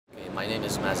My name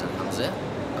is Mazen Hamza.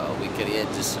 We create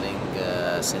this ring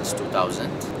since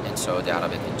 2000 in Saudi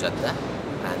Arabia in Jeddah,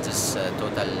 and this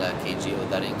total kg of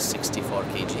the ring 64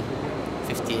 kg,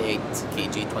 58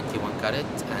 kg 21 carat,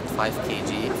 and 5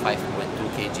 kg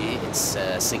 5.2 kg. It's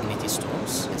signet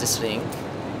stones. This ring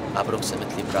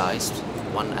approximately priced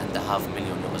 $1.5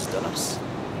 million US,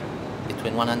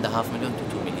 between $1.5 million to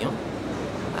 $2 million.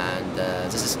 And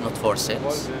this is not for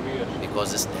sale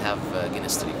because this have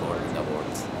Guinness record award.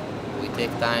 We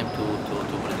take time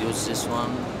to produce this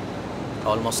one,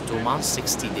 almost 2 months,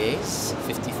 60 days,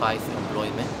 55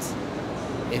 employment,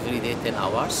 every day 10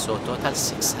 hours, so total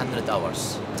 600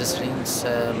 hours. This ring's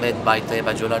made by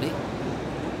Taiba Jewellery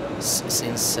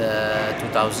since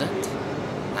 2000,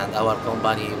 and our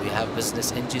company, we have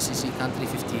business in GCC country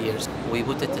 50 years. We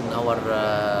put it in our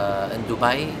in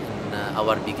Dubai, in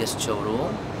our biggest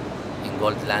showroom in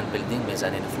Gold Land building,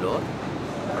 mezzanine floor,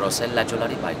 Rosella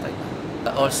Jewellery by Taiba.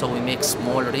 Also we make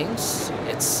small rings.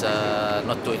 It's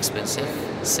not too expensive,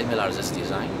 similar this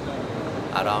design,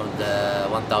 around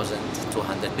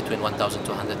 1,200, between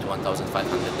 1,200 to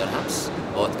 1,500 dirhams,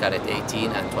 both carat 18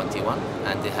 and 21,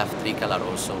 and they have 3 color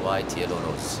also, white, yellow,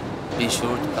 rose. Be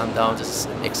sure to come down to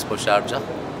Expo Sharjah,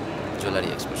 Jewellery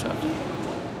Expo Sharjah.